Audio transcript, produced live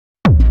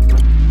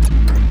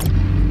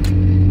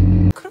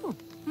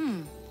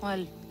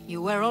Well,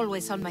 you were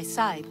always on my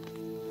side.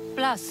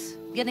 Plus,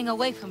 getting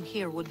away from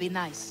here would be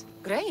nice.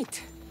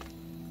 Great.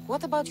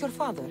 What about your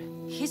father?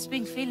 He's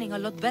been feeling a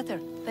lot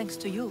better, thanks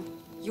to you.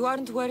 You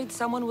aren't worried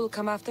someone will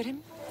come after him?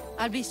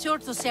 I'll be sure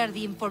to share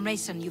the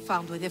information you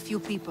found with a few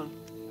people.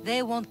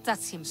 They won't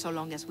touch him so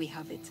long as we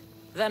have it.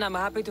 Then I'm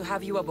happy to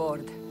have you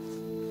aboard.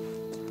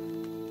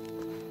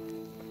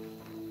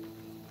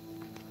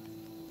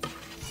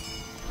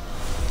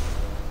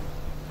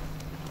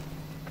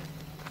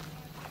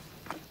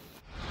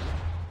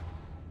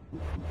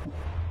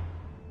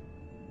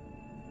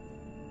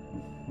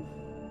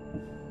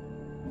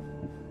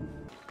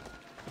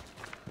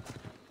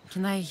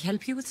 Can I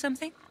help you with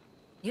something?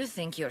 You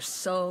think you're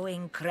so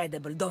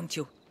incredible, don't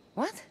you?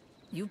 What?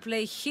 You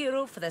play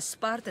hero for the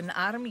Spartan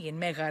army in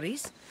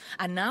Megaris,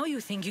 and now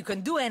you think you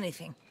can do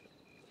anything.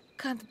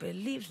 Can't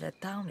believe the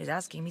town is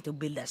asking me to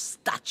build a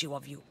statue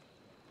of you.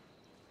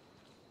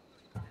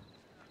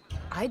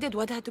 I did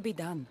what had to be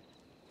done.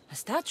 A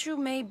statue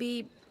may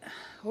be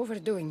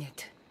overdoing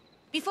it.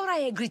 Before I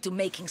agree to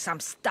making some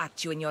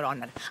statue in your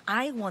honor,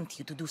 I want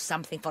you to do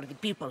something for the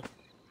people.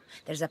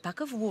 There's a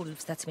pack of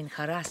wolves that's been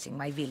harassing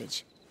my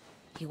village.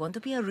 You want to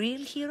be a real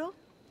hero?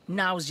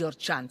 Now's your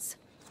chance.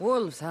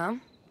 Wolves, huh?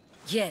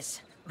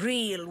 Yes,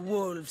 real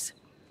wolves.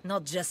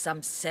 Not just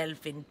some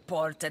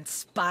self-important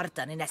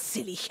Spartan in a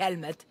silly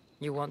helmet.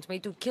 You want me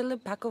to kill a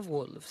pack of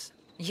wolves?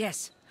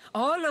 Yes,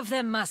 all of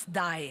them must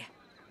die.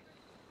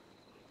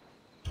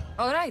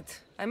 All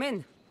right, I'm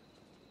in.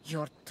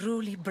 You're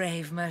truly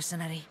brave,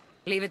 mercenary.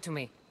 Leave it to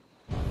me.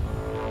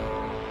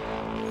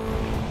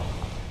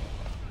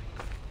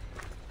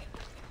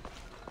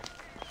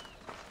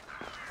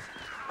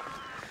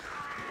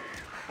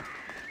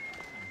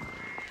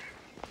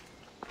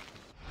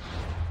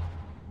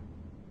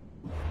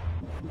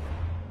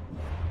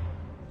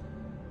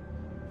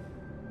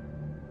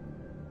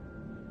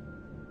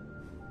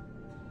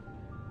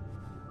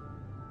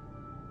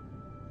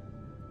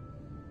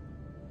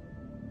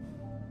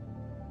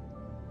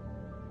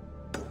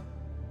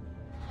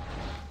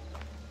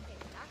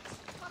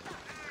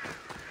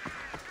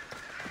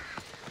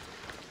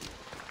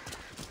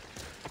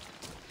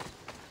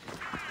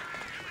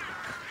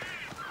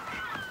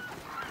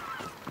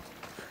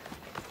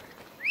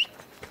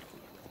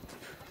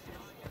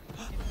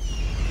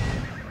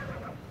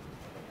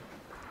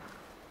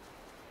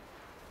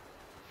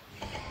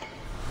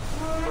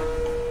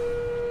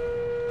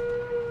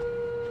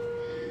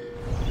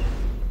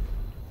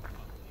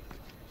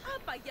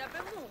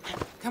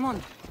 Come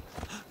on.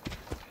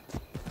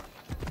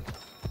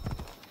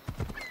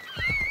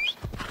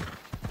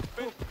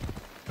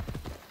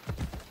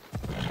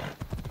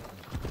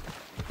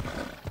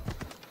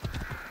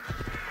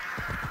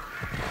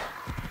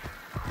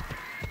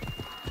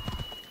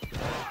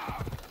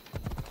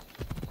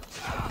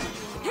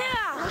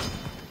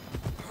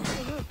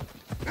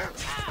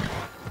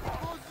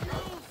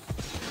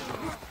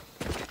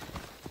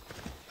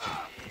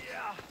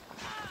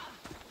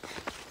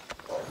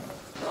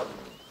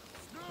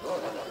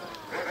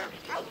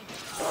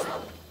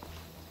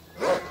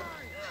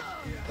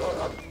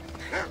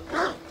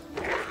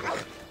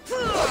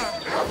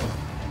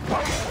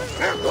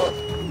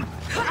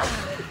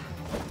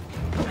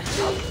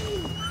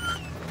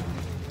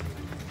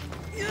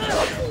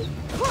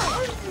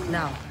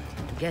 Now,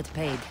 get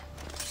paid.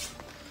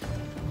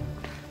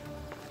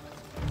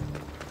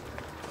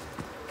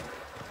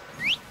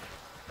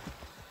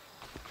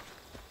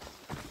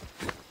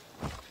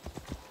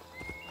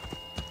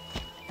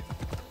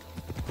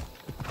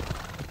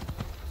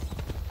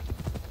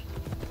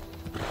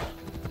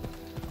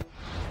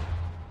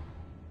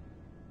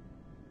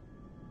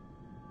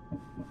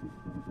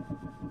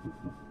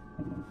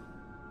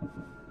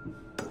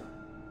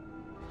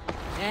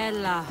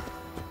 Ella.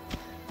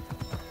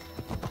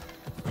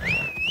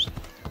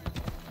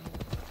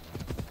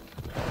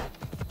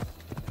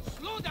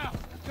 Slow down!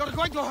 You're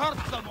going to hurt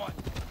someone!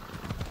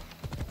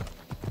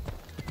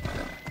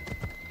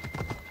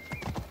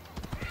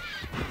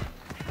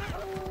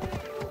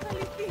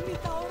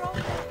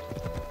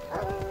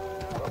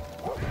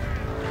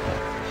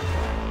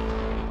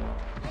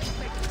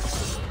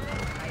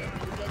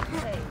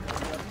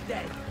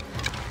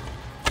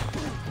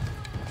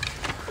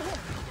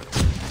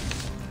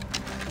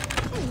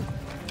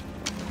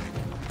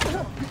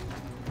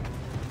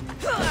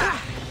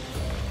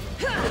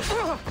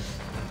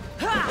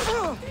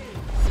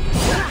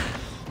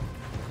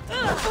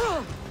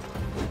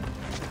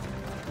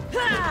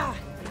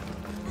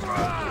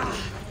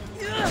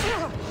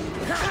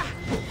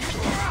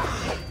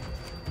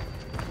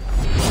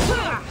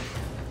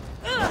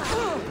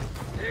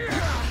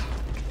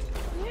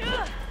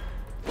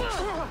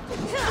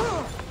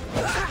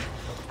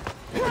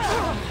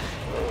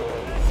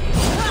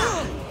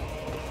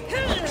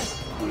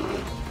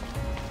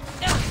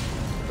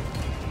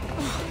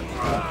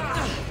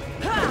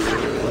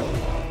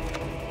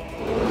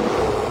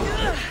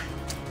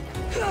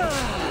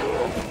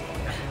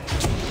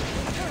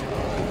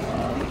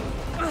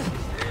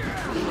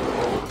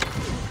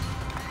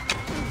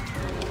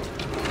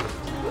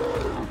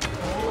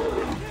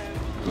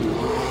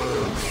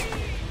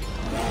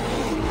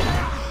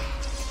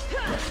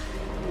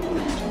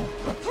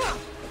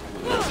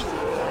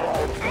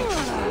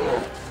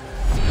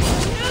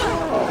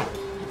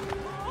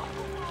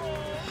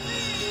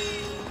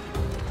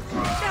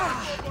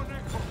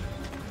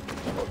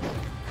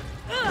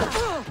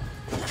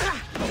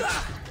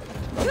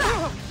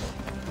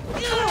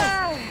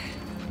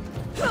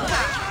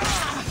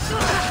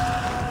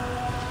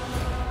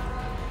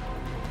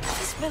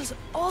 smells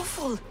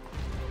awful.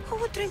 Who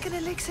would drink an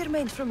elixir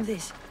made from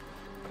this?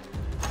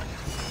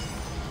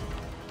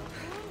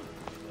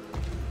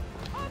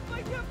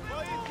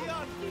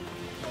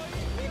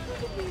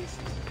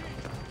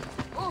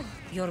 Oh,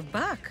 you're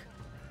back.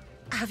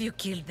 Have you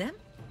killed them?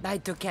 I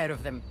took care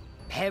of them.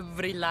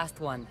 Every last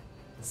one.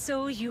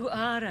 So you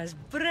are as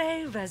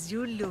brave as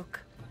you look.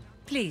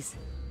 Please,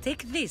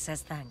 take this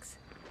as thanks.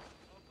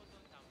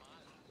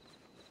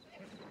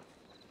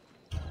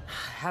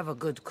 Have a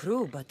good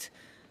crew, but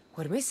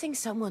we're missing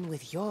someone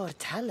with your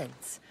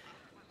talents.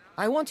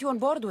 I want you on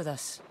board with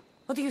us.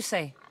 What do you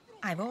say?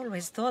 I've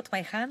always thought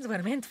my hands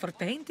were meant for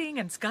painting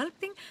and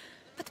sculpting,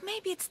 but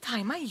maybe it's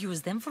time I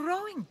use them for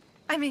rowing.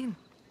 I mean...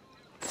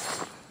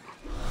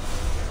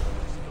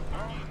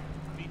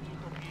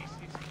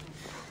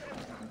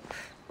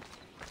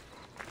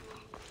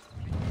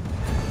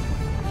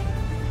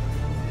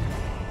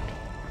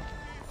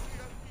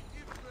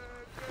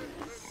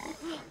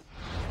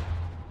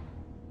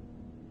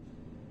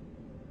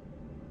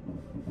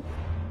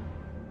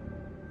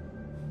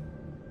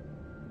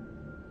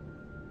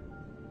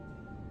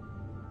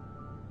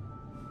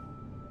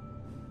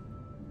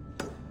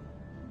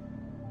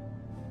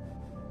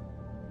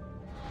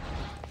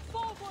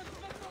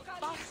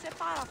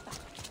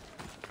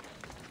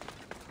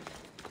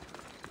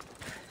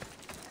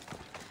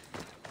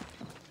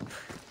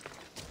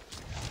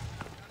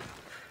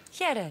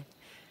 Here.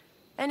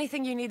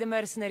 Anything you need the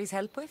mercenaries'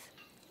 help with?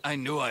 I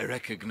knew I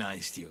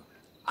recognized you.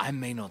 I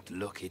may not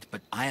look it,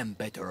 but I am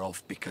better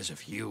off because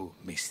of you,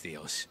 Miss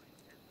Theos.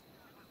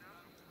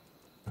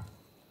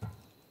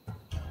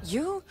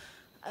 You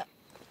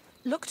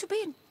look to be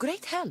in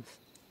great health.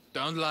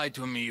 Don't lie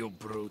to me, you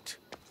brute.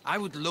 I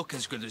would look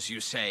as good as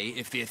you say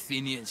if the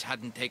Athenians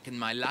hadn't taken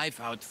my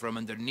life out from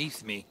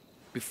underneath me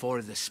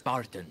before the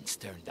Spartans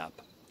turned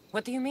up.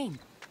 What do you mean?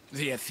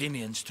 The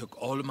Athenians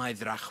took all my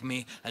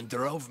drachmae and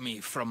drove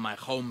me from my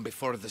home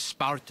before the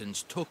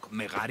Spartans took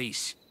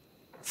Megaris.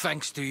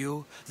 Thanks to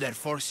you, their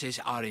forces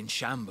are in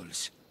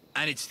shambles,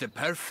 and it's the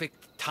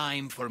perfect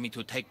time for me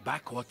to take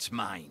back what's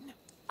mine.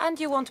 And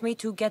you want me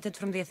to get it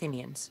from the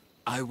Athenians?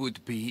 I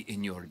would be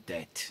in your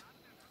debt.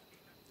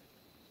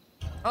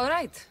 All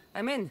right,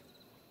 I'm in.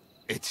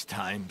 It's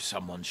time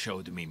someone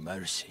showed me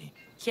mercy.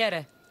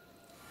 Here.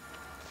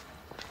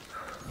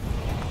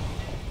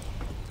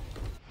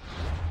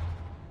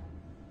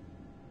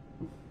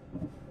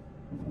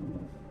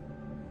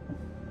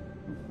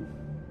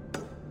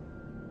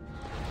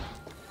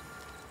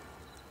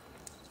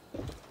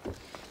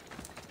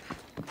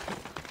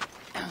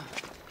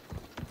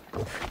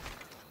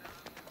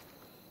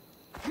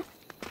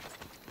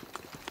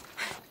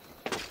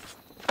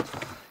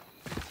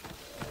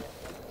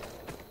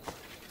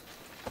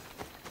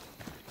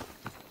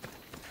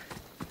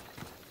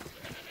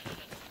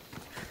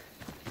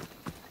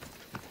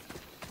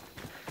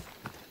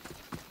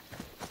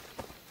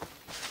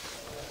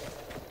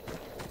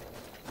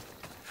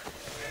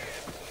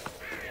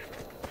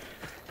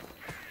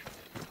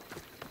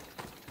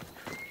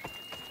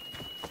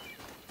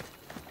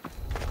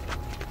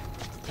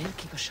 They'll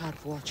keep a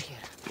sharp watch here.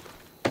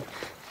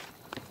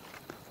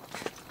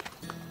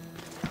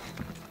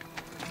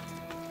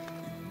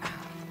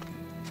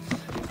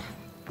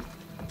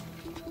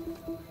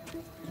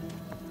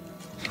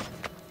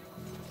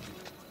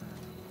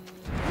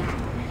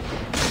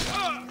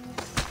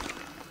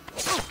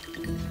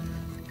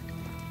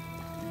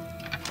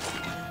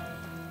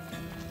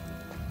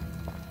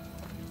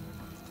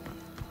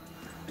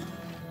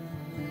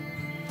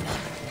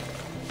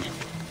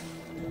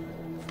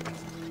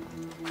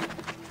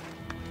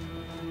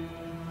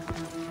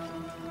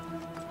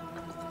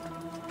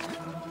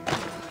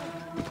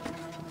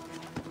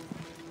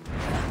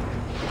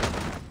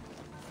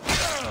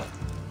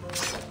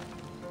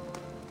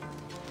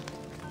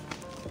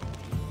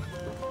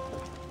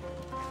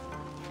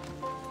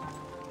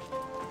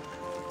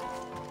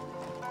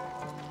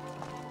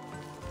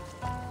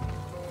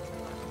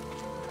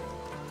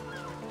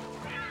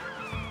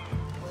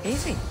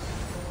 Easy.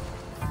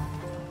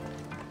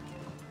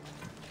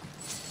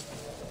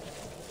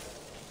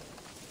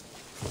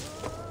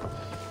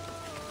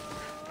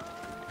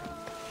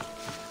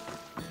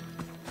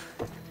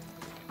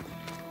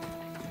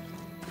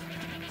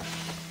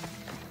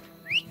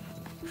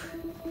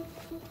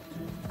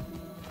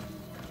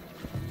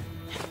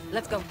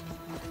 Let's go.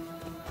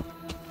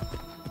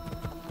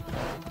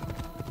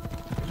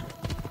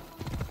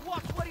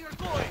 Watch where you're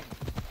going!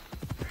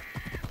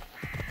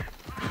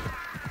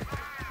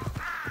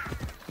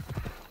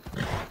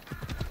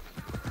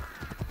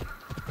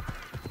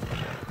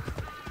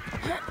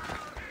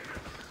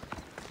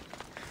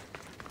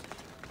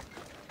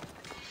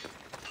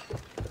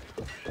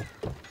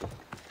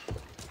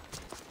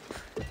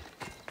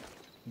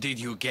 Did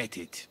you get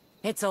it?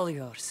 It's all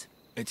yours.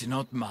 It's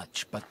not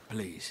much, but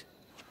please,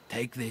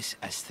 take this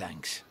as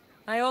thanks.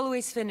 I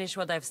always finish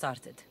what I've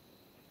started.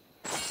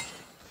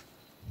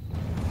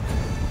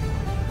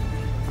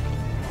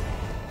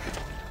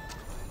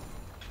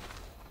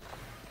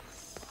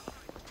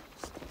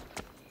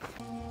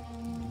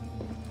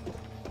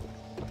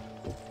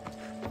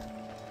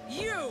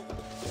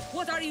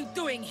 What are you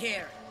doing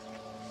here?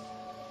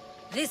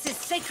 This is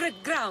sacred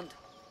ground.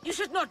 You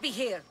should not be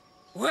here.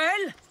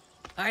 Well,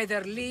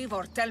 either leave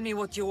or tell me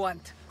what you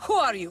want. Who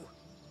are you?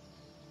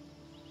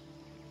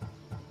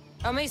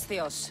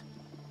 Amistios.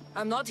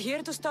 I'm not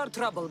here to start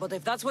trouble, but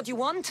if that's what you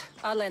want,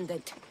 I'll end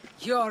it.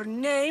 Your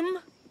name?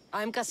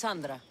 I'm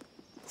Cassandra.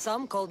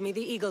 Some called me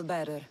the Eagle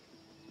Bearer.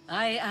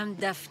 I am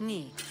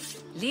Daphne,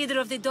 leader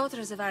of the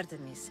Daughters of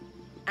Artemis.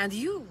 And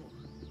you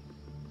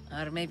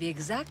are maybe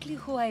exactly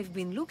who I've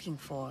been looking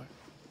for.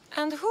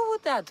 And who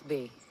would that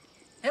be?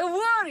 A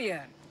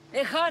warrior,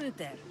 a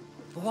hunter.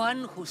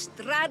 One who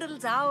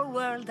straddles our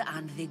world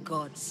and the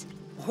gods.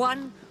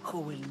 One who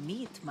will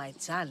meet my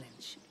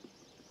challenge.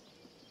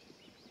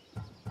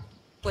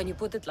 When you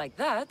put it like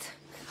that,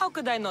 how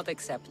could I not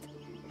accept?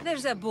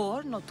 There's a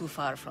boar not too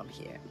far from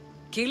here.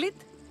 Kill it,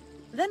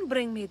 then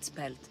bring me its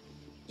pelt.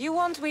 You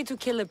want me to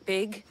kill a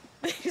pig?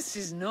 This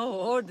is no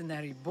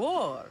ordinary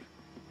boar.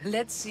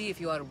 Let's see if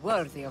you are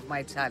worthy of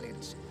my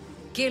challenge.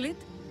 Kill it,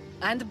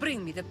 and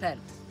bring me the pelt.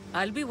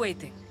 I'll be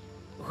waiting,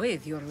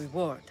 with your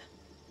reward.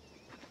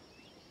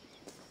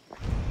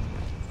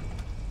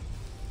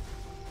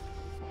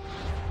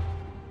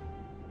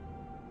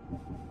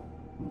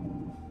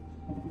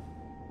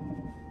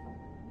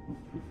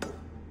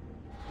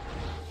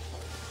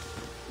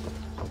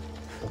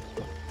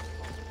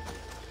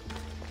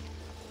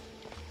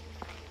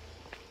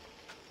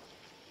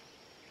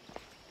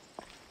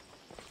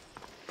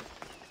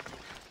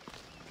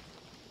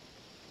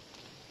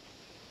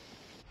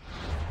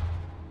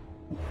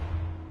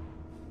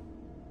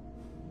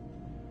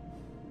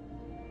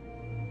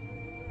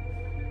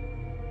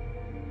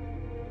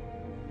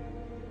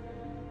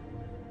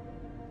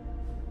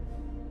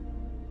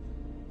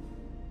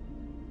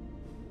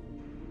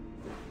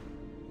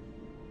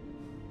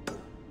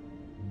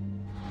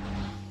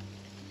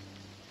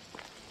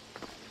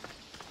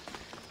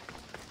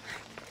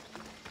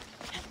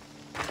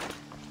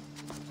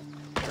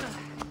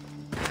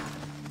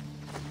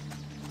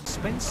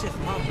 Expensive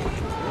marble.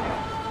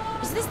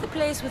 Is this the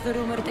place with the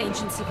rumored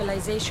ancient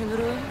civilization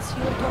ruins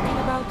you were talking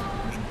about?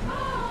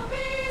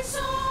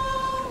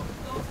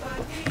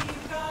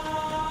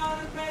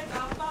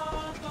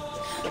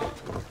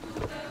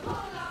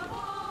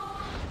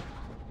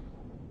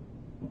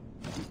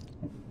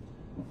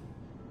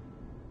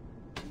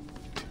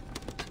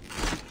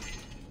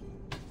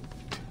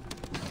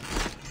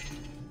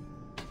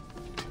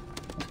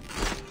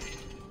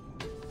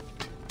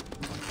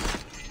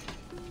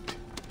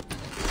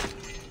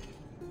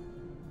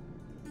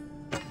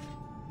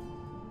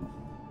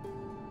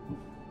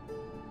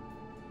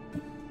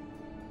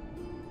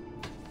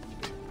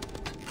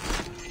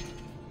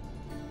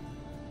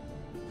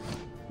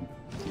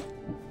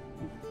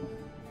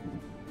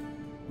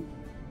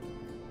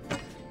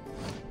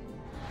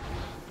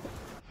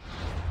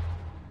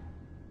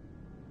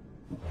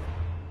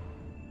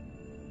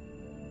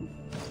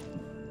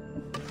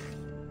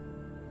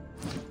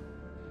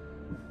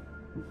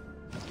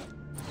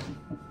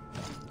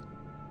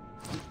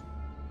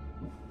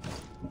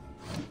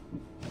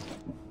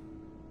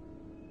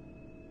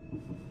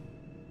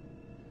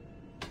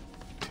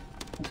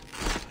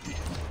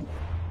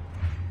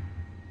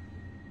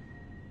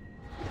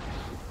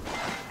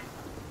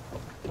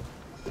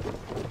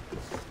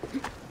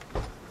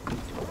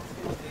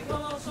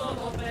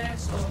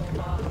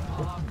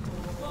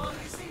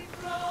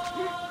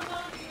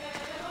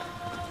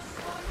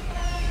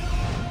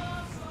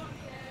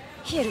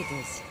 Here it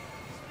is.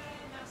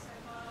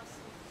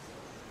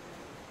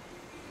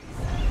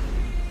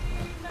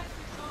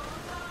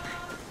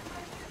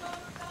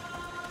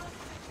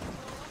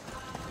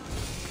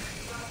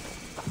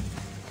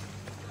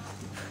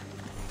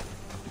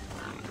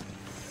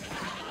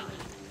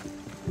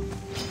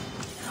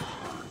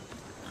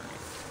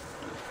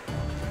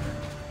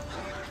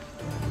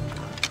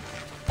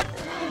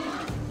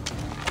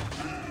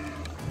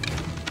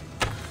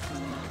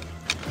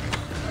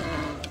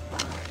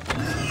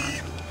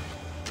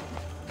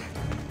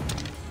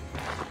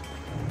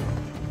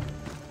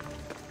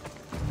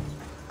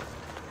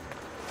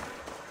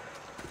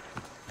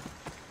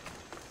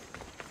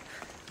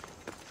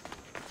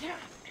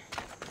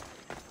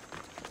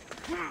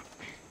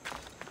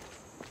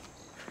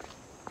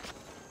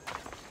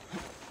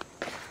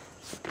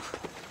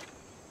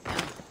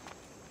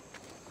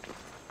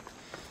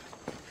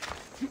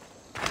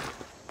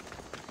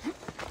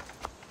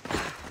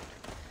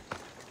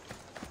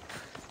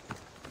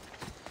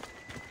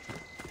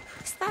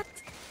 Is that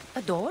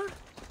a door?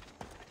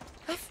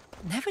 I've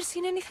never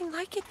seen anything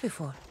like it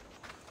before.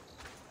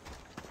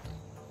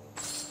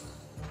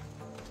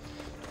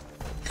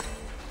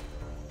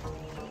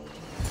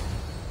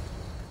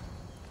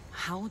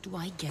 How do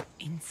I get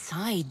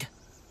inside?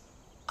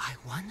 I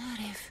wonder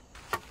if...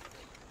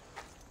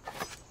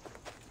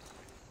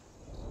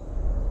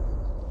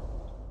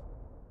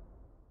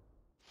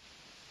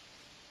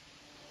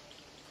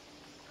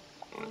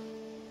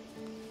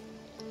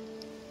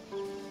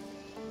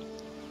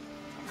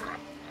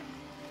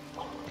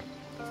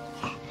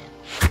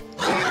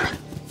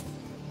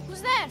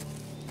 Who's there?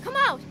 Come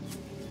out!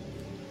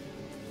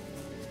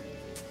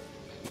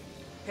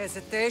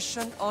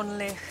 Hesitation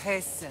only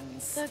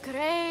hastens. The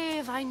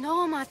grave, I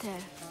know, Mater.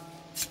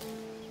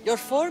 Your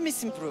form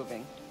is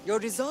improving. Your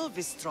resolve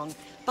is strong,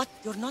 but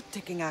you're not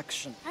taking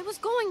action. I was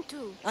going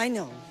to. I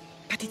know,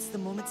 but it's the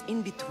moments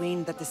in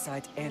between that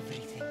decide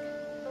everything.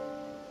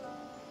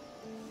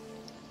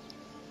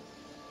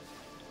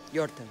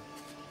 Your turn.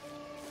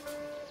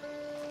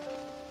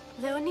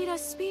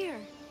 Leonida's spear.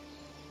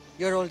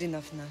 You're old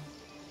enough now.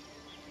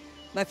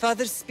 My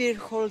father's spear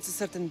holds a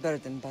certain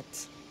burden,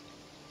 but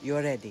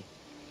you're ready.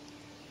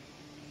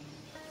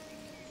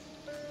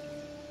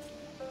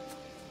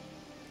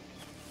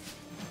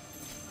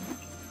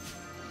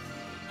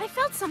 I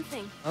felt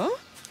something. Huh?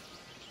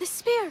 The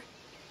spear.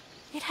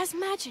 It has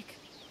magic.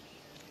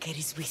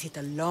 Carries with it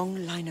a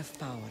long line of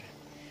power.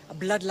 A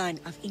bloodline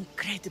of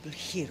incredible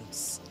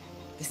heroes.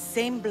 The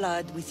same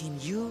blood within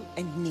you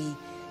and me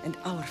and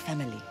our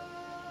family.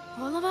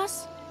 All of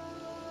us?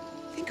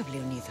 Think of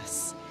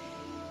Leonidas.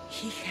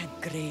 He had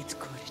great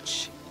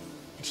courage.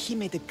 And he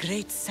made a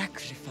great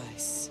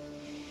sacrifice.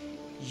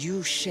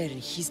 You share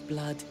his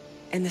blood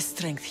and the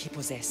strength he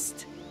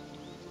possessed.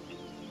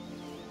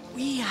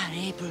 We are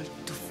able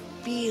to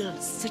feel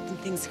certain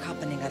things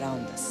happening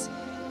around us.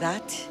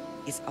 That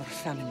is our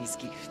family's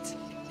gift.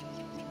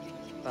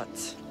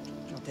 But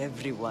not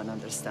everyone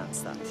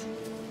understands that.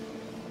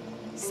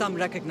 Some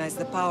recognize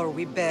the power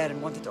we bear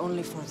and want it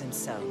only for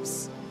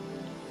themselves.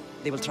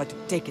 They will try to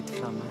take it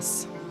from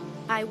us.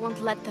 I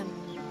won't let them.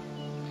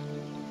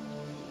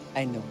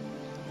 I know.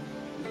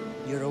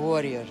 You're a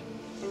warrior.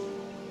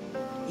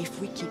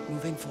 If we keep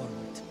moving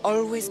forward,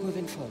 always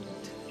moving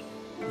forward,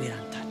 we're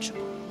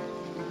untouchable.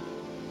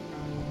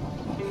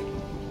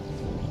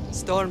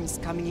 Storm's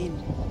coming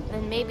in.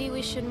 Then maybe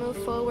we should move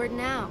forward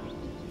now.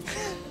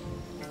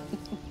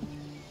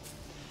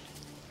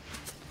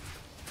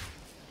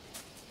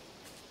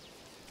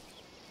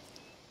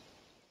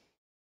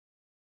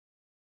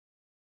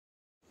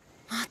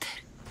 Mater,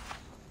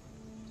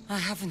 I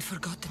haven't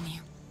forgotten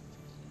you.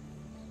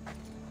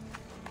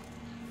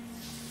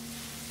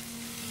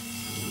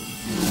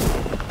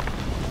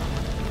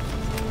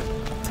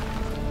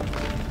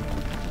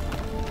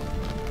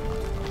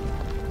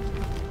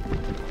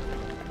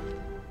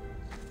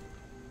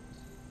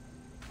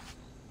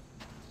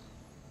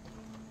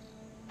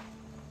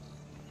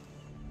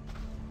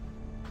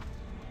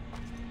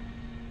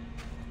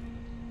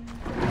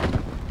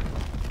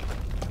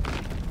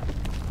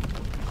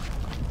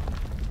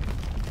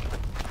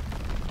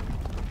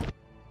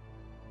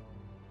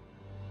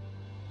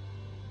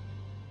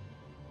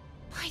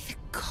 By the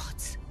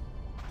gods!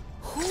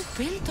 Who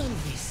built all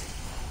this?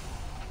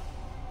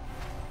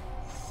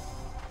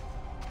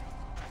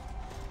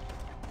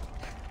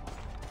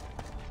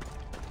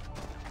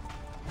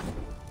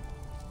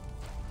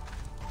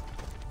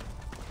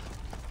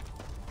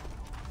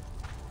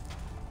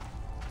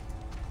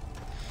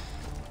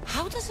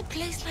 How does a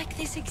place like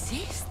this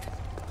exist?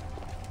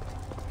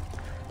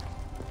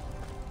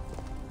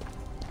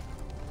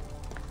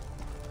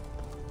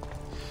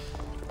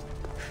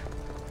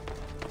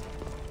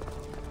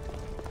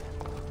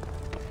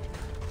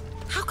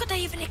 How could I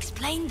even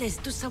explain this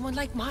to someone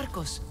like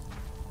Marcos?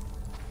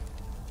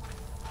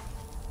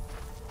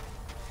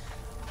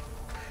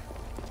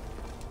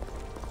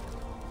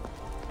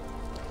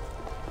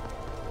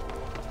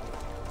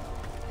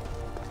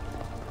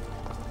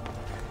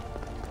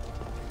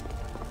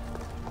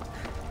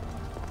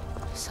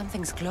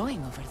 Something's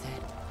glowing over there.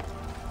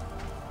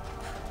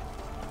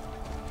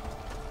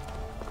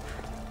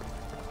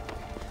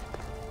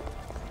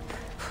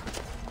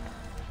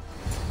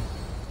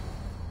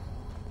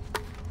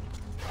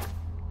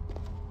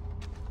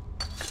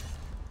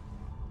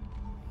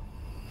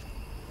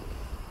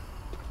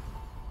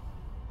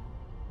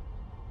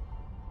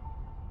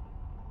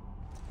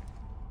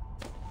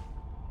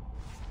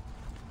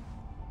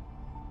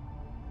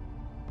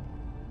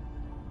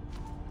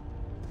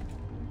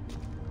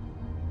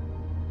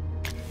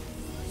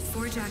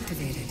 Forge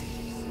activated.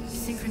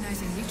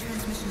 Synchronizing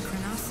retransmission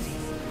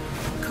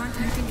chronicity.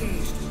 Contact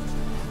engaged.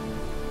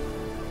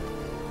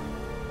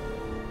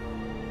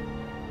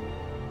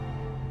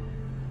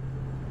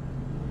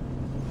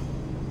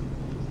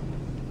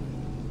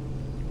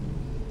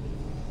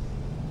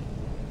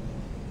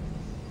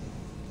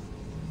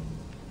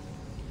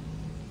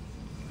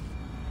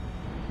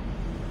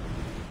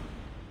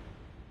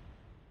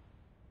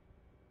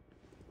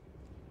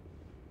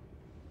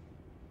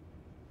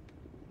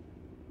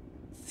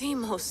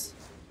 Deimos.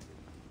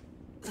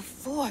 The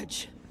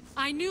Forge.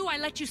 I knew I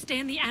let you stay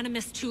in the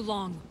Animus too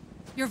long.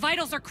 Your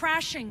vitals are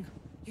crashing.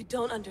 You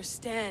don't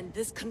understand.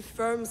 This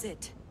confirms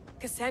it.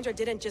 Cassandra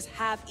didn't just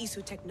have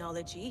Isu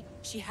technology.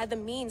 She had the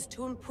means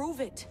to improve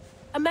it.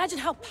 Imagine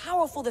how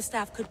powerful the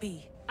staff could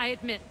be. I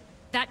admit,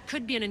 that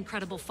could be an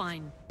incredible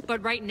find.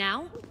 But right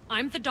now,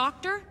 I'm the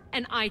doctor,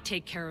 and I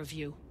take care of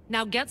you.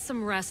 Now get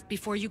some rest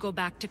before you go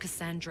back to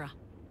Cassandra.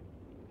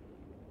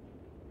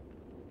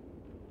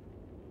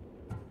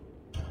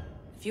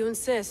 If you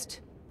insist,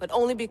 but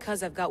only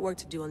because I've got work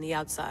to do on the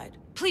outside.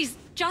 Please,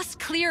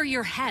 just clear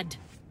your head.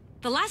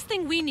 The last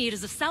thing we need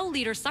is a cell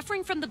leader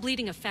suffering from the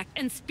bleeding effect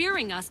and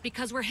spearing us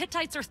because we're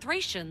Hittites or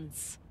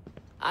Thracians.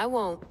 I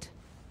won't.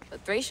 The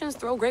Thracians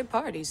throw great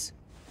parties.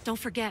 Don't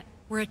forget,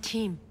 we're a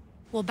team.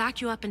 We'll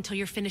back you up until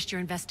you're finished your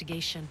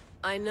investigation.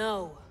 I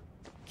know.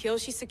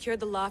 Kyoshi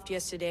secured the loft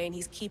yesterday and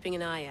he's keeping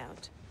an eye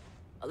out.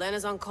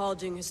 Elena's on call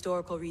doing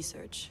historical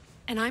research.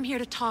 And I'm here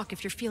to talk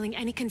if you're feeling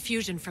any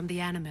confusion from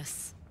the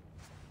Animus.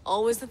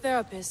 Always the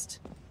therapist.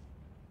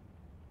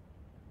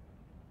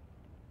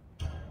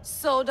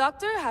 So,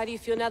 Doctor, how do you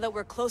feel now that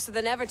we're closer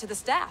than ever to the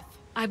staff?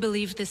 I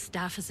believe this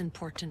staff is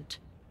important.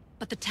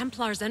 But the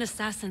Templars and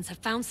Assassins have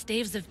found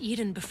staves of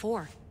Eden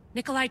before.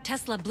 Nikolai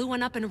Tesla blew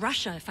one up in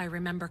Russia, if I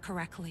remember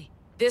correctly.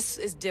 This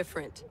is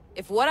different.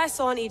 If what I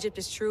saw in Egypt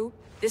is true,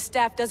 this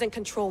staff doesn't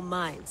control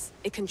minds.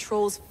 It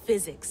controls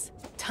physics,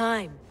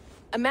 time.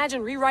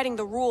 Imagine rewriting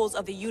the rules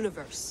of the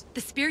universe.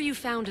 The spear you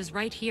found is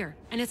right here,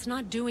 and it's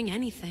not doing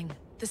anything.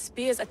 The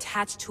spear's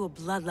attached to a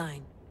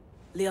bloodline.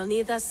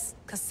 Leonidas,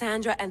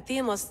 Cassandra, and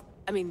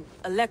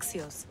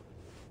Alexios.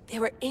 They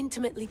were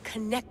intimately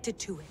connected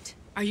to it.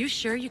 Are you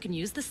sure you can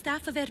use the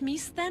Staff of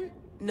Hermes, then?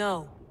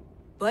 No.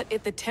 But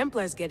if the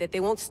Templars get it, they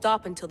won't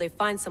stop until they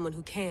find someone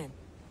who can.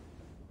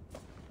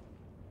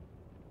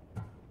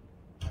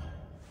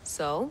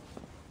 So,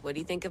 what do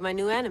you think of my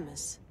new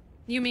Animus?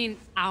 You mean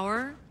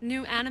our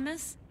new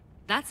Animus?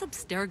 That's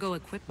Abstergo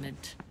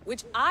equipment.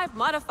 Which I've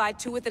modified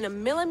to within a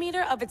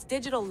millimeter of its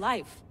digital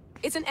life.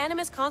 It's an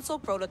Animus console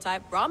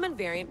prototype, Brahmin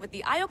variant, with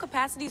the I/O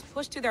capacities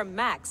pushed to their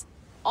max.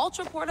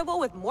 Ultra-portable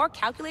with more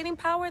calculating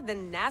power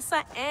than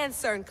NASA and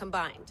CERN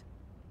combined.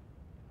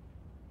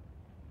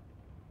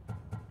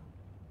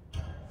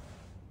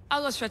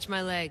 I'll go stretch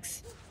my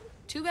legs.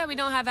 Too bad we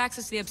don't have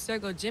access to the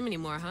Abstergo gym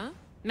anymore, huh?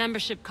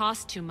 Membership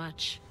costs too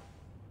much.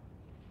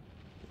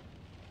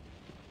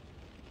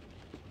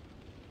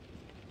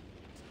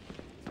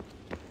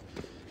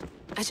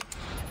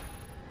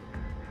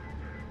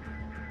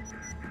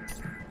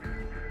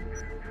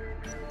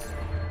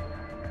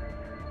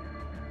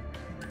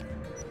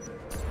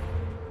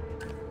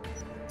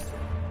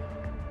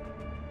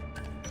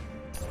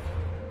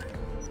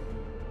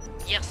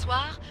 Hier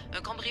soir,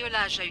 un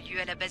cambriolage a eu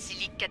lieu à la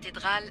basilique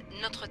cathédrale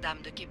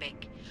Notre-Dame de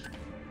Québec.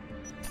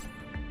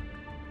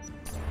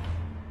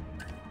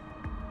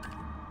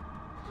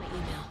 My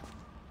email.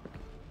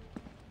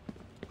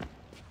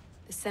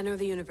 The center of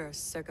the universe,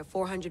 circa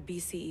 400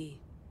 BCE.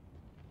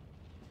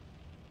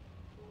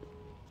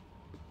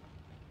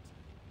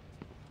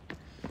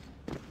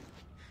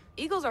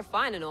 Eagles are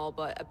fine and all,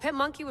 but a pet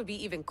monkey would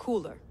be even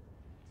cooler.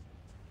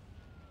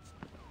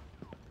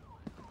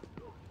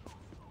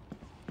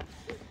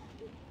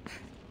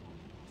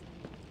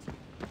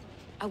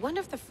 I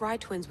wonder if the Fry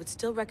twins would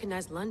still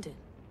recognize London.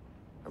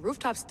 A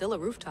rooftop's still a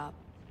rooftop.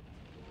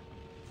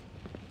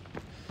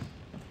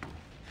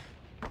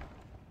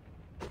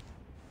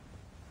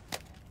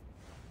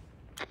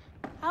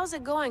 How's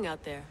it going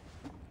out there?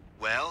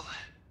 Well,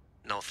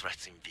 no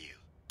threats in view.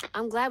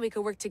 I'm glad we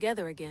could work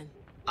together again.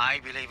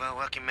 I believe our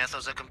working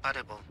methods are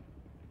compatible.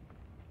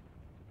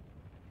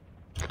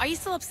 Are you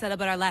still upset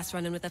about our last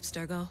run-in with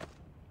Abstergo?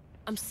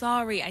 I'm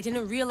sorry, I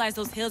didn't realize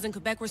those hills in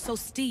Quebec were so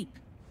steep.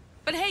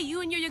 But hey, you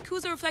and your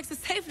Yakuza reflexes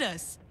saved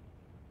us.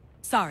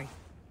 Sorry,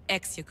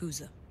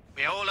 ex-Yakuza.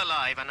 We're all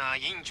alive and our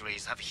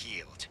injuries have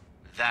healed.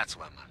 That's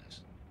what matters.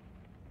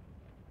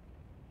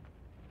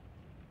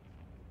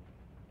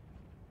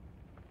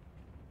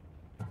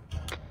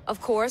 Of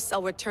course,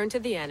 I'll return to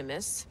the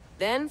Animus,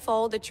 then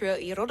follow the trail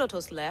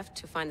Herodotus left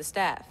to find the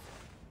staff.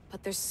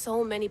 But there's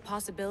so many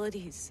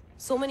possibilities,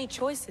 so many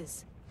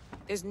choices.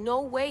 There's no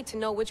way to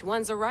know which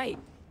ones are right.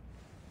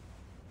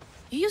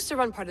 You used to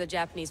run part of the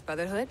Japanese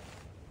Brotherhood.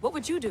 What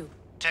would you do?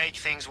 Take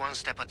things one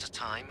step at a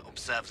time,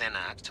 observe then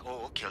act,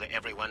 or kill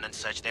everyone and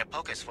search their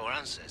pockets for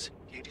answers.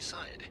 You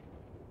decide.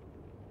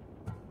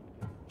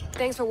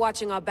 Thanks for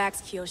watching our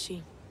backs,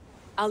 Kiyoshi.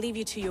 I'll leave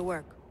you to your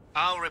work.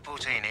 I'll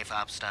report in if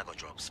Abstergo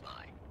drops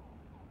by.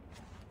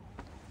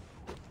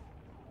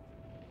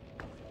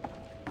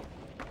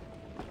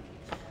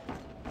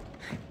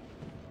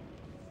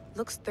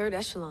 Looks third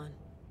echelon.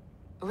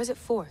 Or is it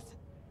fourth?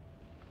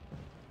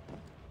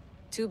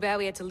 Too bad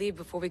we had to leave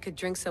before we could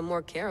drink some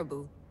more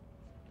caribou.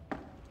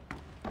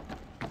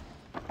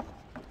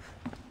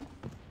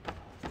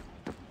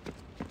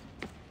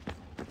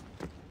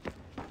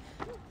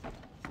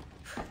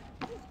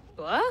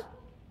 What?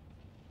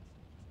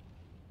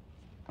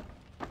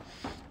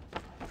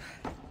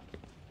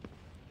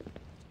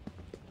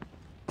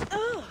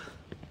 Ugh.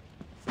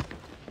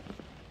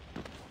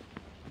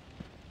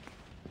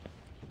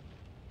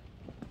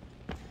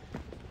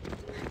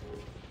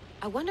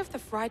 I wonder if the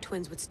Fry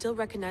twins would still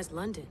recognize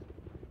London.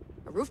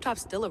 A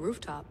rooftop's still a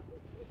rooftop.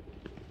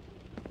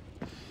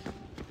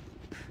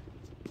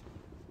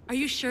 Are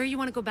you sure you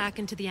want to go back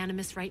into the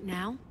Animus right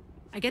now?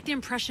 I get the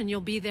impression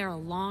you'll be there a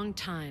long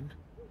time.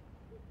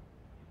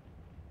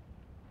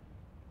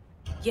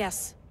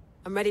 Yes.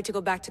 I'm ready to go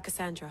back to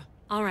Cassandra.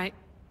 All right.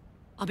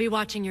 I'll be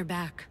watching your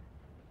back.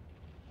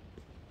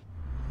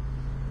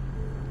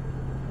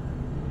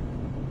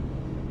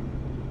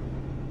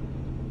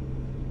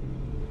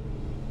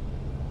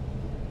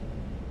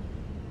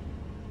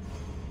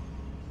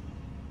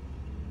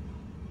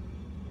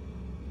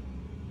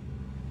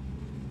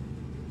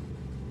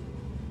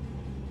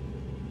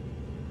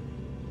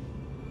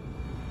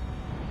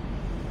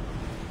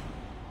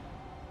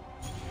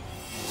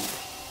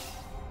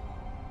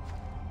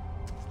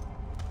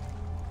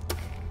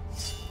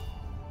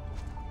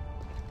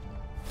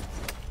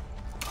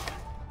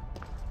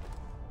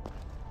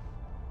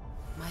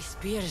 My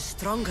spear is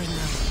stronger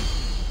now.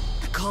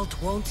 The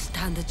cult won't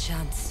stand a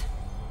chance.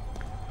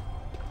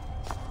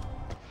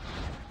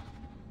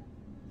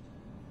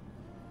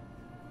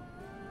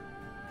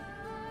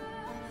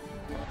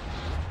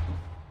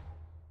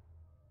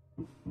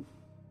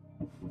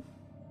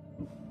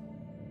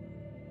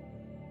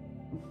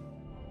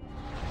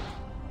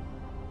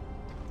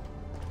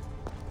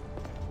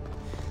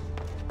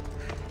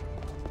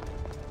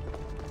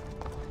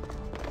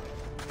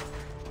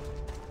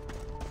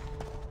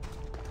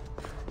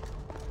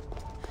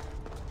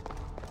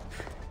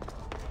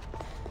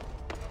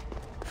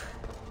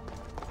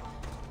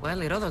 Well,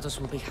 Herodotus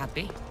will be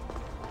happy.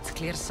 It's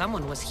clear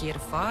someone was here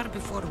far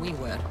before we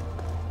were.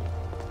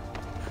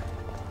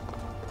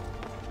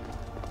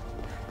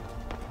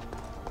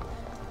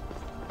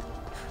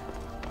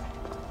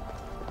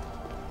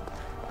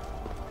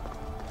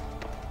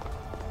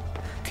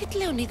 Did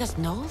Leonidas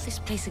know this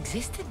place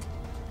existed?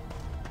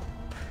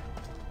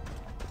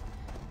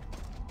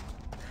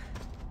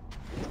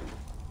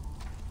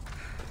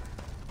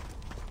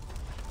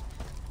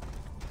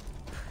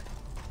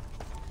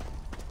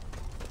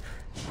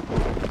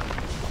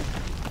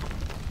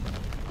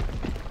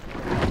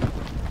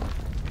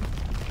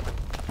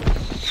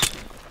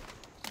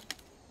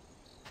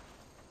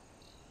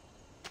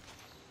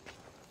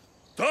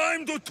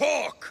 Time to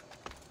talk!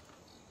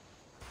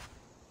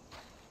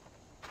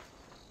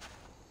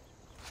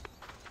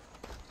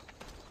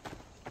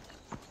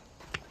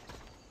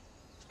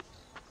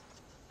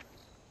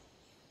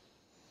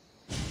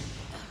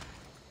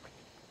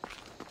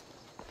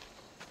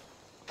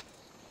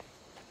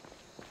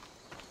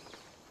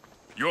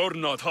 You're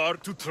not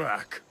hard to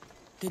track.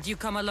 Did you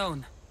come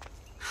alone?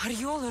 Are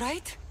you all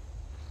right?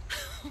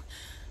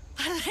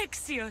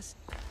 Alexios,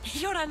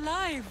 you're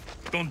alive!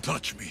 Don't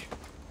touch me.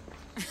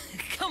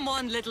 Come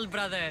on, little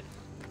brother.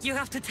 You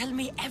have to tell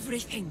me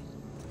everything.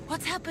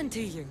 What's happened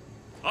to you?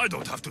 I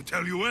don't have to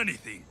tell you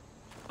anything.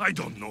 I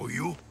don't know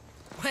you.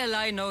 Well,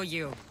 I know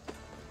you.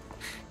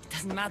 It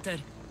doesn't matter.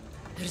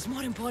 There's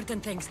more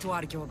important things to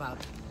argue about.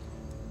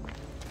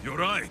 You're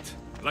right.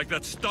 Like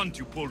that stunt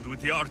you pulled with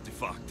the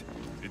artifact.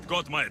 It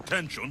got my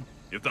attention,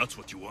 if that's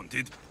what you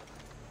wanted.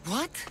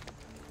 What?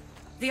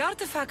 The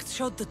artifact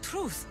showed the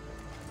truth.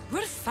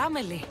 We're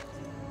family.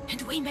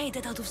 And we made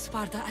it out of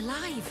Sparta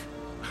alive.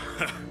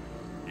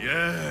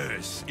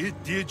 Yes, it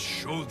did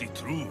show the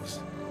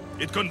truth.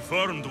 It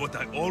confirmed what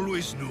I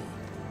always knew.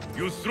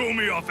 You threw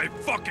me off a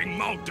fucking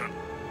mountain!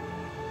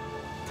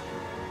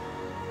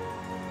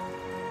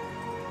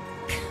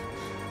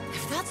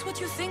 If that's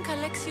what you think,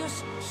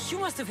 Alexios, you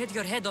must have hit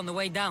your head on the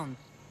way down.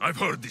 I've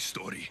heard this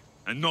story,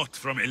 and not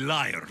from a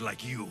liar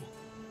like you.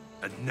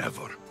 And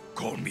never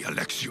call me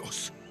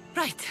Alexios.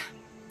 Right.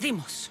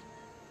 Deimos.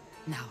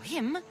 Now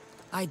him,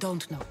 I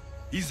don't know.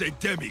 He's a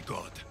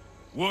demigod.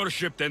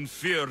 Worshipped and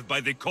feared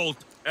by the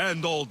cult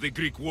and all the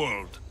Greek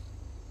world.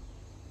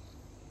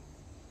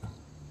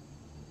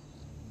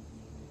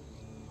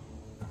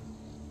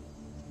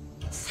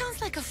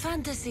 Sounds like a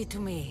fantasy to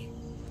me.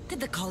 Did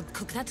the cult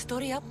cook that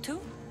story up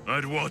too?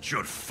 I'd watch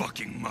your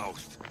fucking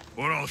mouth,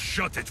 or I'll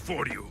shut it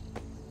for you.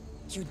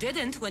 You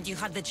didn't when you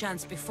had the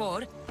chance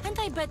before, and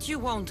I bet you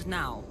won't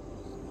now.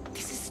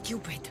 This is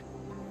stupid.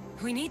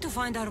 We need to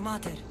find our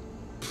mater.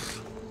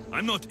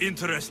 I'm not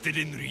interested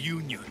in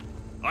reunion.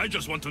 I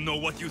just want to know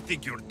what you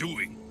think you're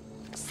doing.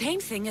 Same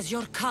thing as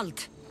your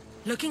cult.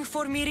 Looking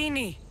for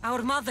Myrine,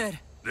 our mother.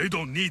 They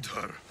don't need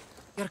her.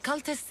 Your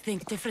cultists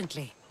think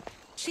differently.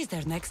 She's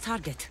their next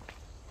target.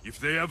 If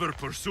they ever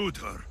pursued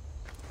her,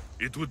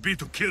 it would be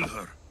to kill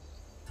her.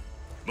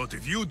 But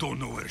if you don't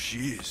know where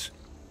she is,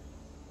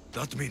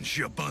 that means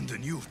she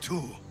abandoned you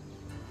too.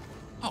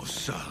 How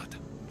sad.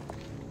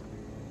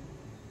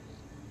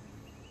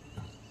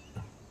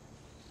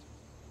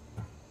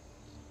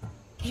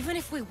 Even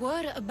if we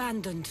were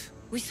abandoned,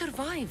 we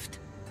survived.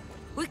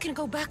 We can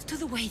go back to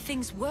the way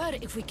things were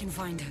if we can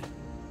find her.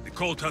 The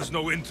cult has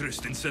no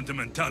interest in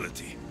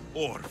sentimentality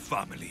or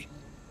family.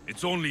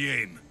 Its only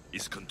aim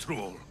is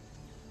control.